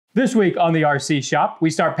This week on the RC Shop, we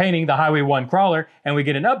start painting the Highway 1 crawler and we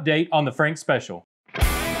get an update on the Frank Special.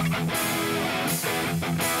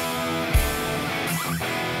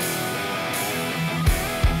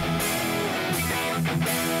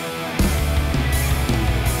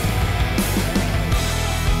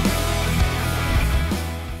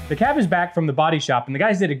 The cab is back from the body shop and the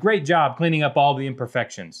guys did a great job cleaning up all the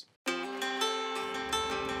imperfections.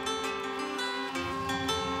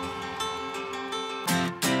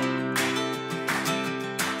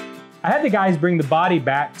 I had the guys bring the body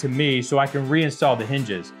back to me so I can reinstall the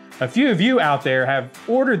hinges. A few of you out there have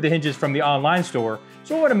ordered the hinges from the online store,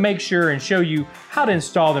 so I want to make sure and show you how to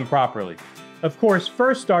install them properly. Of course,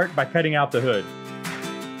 first start by cutting out the hood.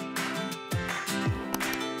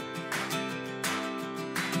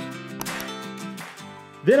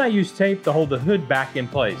 Then I use tape to hold the hood back in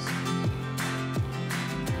place.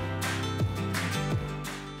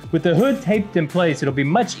 With the hood taped in place, it'll be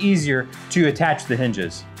much easier to attach the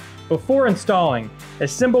hinges. Before installing,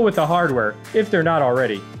 assemble with the hardware, if they're not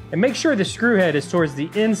already, and make sure the screw head is towards the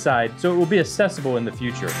inside so it will be accessible in the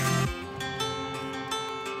future.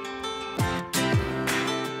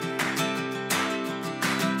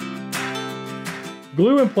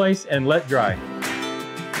 Glue in place and let dry.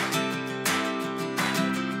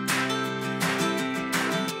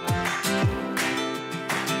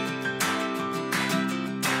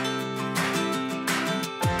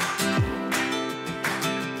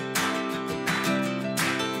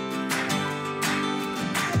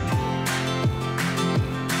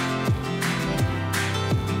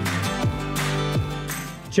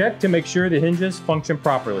 Check to make sure the hinges function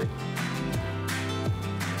properly.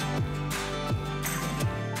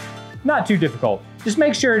 Not too difficult. Just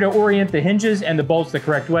make sure to orient the hinges and the bolts the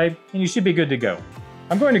correct way, and you should be good to go.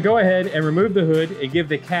 I'm going to go ahead and remove the hood and give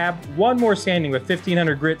the cab one more sanding with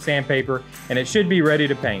 1500 grit sandpaper, and it should be ready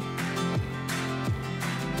to paint.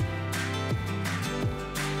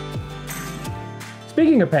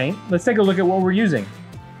 Speaking of paint, let's take a look at what we're using.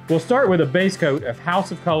 We'll start with a base coat of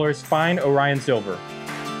House of Kolor's Fine Orion Silver.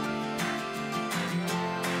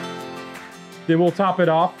 Then we'll top it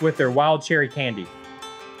off with their Wild Cherry Candy.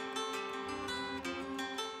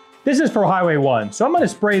 This is for Highway 1, so I'm going to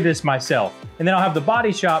spray this myself, and then I'll have the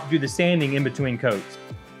body shop do the sanding in between coats.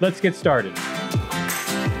 Let's get started.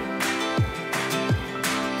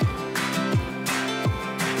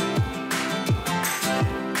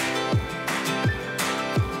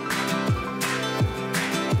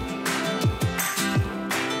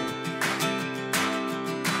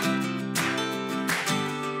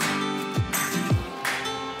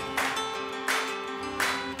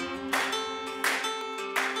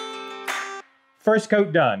 First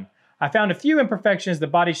coat done. I found a few imperfections the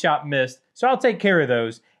body shop missed, so I'll take care of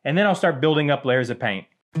those, and then I'll start building up layers of paint.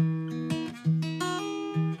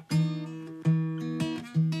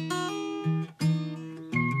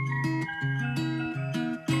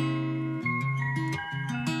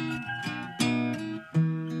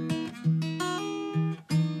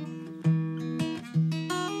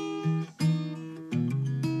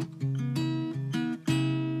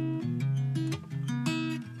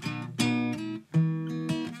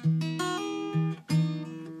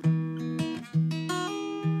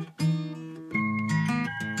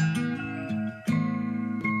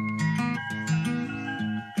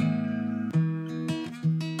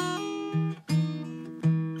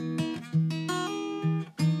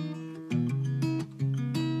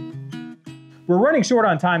 We're running short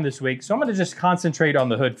on time this week, so I'm going to just concentrate on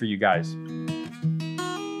the hood for you guys.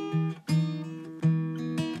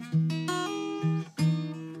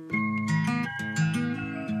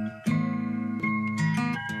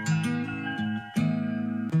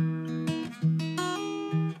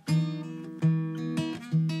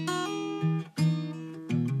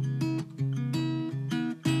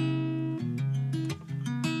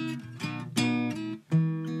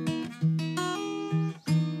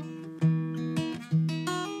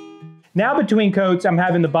 Now between coats, I'm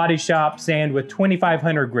having the body shop sand with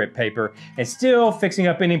 2500 grit paper and still fixing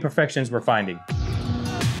up any imperfections we're finding.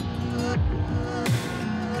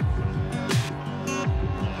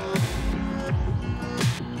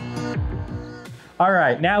 All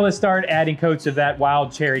right, now let's start adding coats of that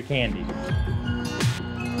Wild Cherry Candy.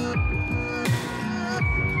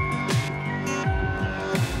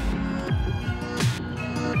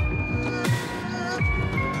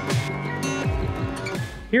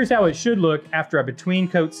 Here's how it should look after a between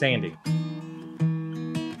coat sanding.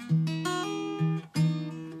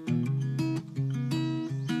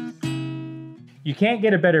 You can't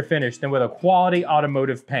get a better finish than with a quality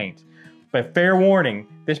automotive paint. But fair warning,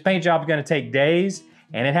 this paint job is going to take days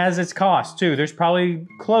And it has its cost too. There's probably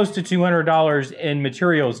close to $200 in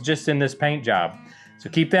materials just in this paint job. So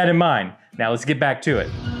keep that in mind. Now let's get back to it.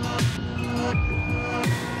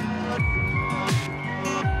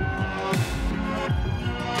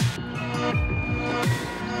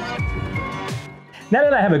 Now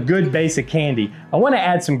that I have a good base of candy, I want to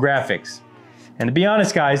add some graphics. And to be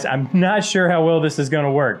honest guys, I'm not sure how well this is going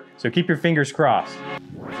to work, so keep your fingers crossed.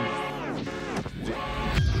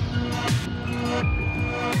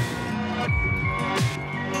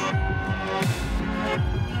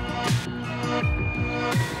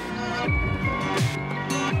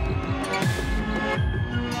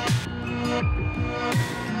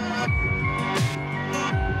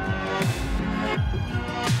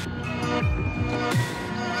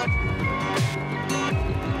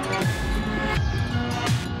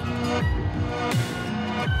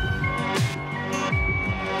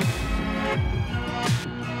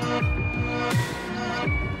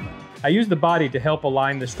 I use the body to help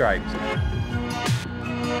align the stripes.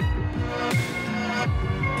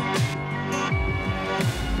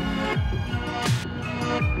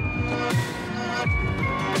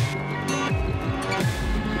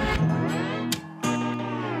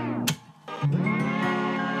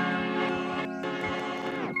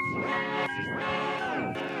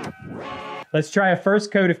 Let's try a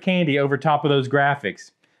first coat of candy over top of those graphics.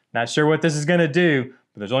 Not sure what this is going to do,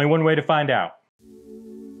 but there's only one way to find out.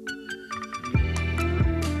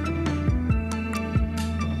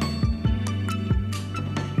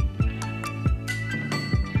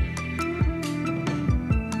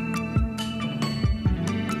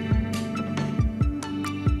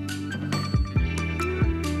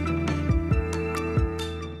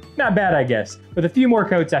 Not bad, I guess. With a few more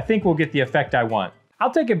coats, I think we'll get the effect I want.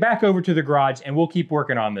 I'll take it back over to the garage and we'll keep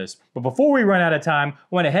working on this. But before we run out of time, I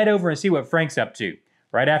want to head over and see what Frank's up to,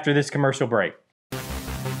 right after this commercial break.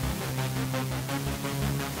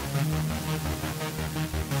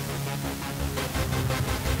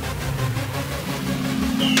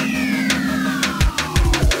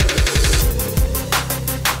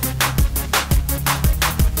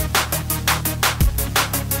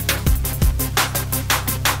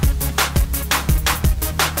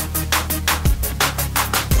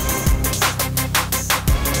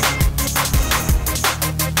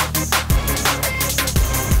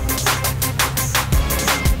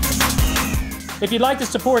 If you'd like to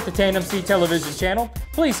support the TandemCTelevision channel,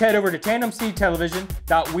 please head over to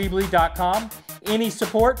TandemCTelevision.weebly.com. Any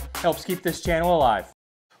support helps keep this channel alive.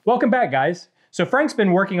 Welcome back, guys. So Frank's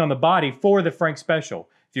been working on the body for the Frank Special.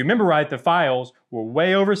 If you remember right, the files were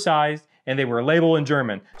way oversized and they were labeled in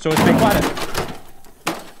German. So it's been quite a...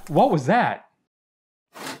 What was that?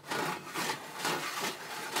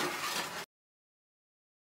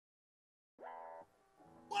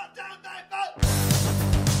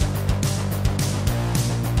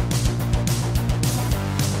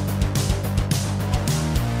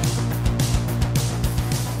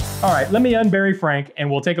 All right, let me unbury Frank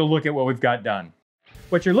and we'll take a look at what we've got done.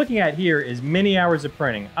 What you're looking at here is many hours of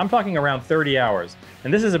printing. I'm talking around 30 hours,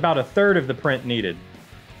 and this is about a third of the print needed.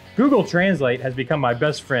 Google Translate has become my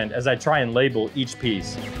best friend as I try and label each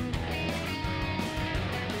piece.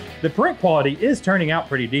 The print quality is turning out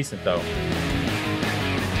pretty decent though.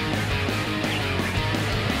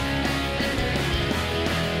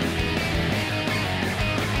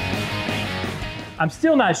 I'm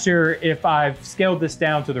still not sure if I've scaled this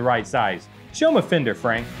down to the right size. Show him a fender,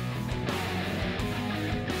 Frank.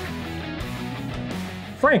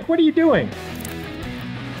 Frank, what are you doing?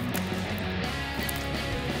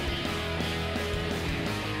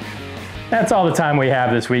 That's all the time we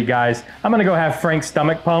have this week, guys. I'm gonna go have Frank's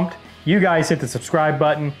stomach pumped. You guys hit the subscribe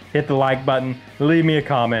button, hit the like button, leave me a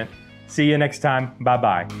comment. See you next time.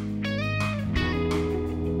 Bye-bye.